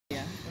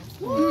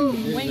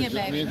Wing it,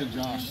 baby.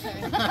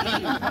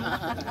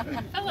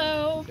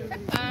 Hello.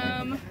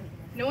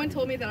 No one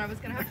told me that I was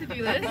gonna have to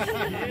do this,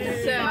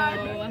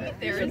 so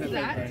there is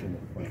that.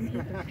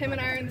 Him and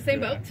I are in the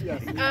same boat.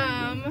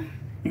 I'm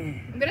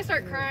gonna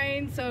start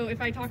crying, so if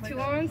I talk too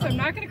long, so I'm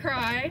not gonna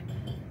cry.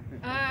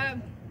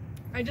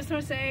 I just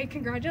want to say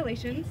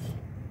congratulations,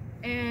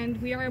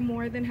 and we are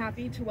more than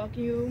happy to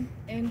welcome you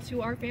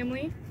into our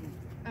family.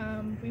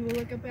 We will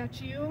look up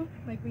at you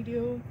like we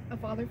do a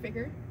father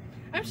figure.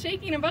 I'm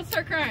shaking, I'm about to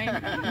start crying.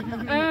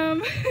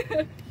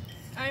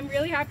 I'm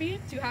really happy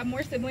to have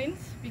more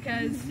siblings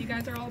because you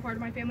guys are all a part of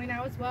my family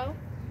now as well.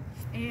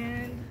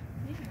 And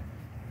yeah,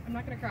 I'm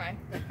not gonna cry.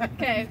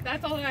 Okay,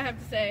 that's all that I have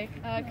to say.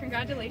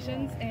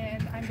 Congratulations,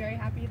 and I'm very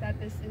happy that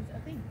this is a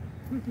thing.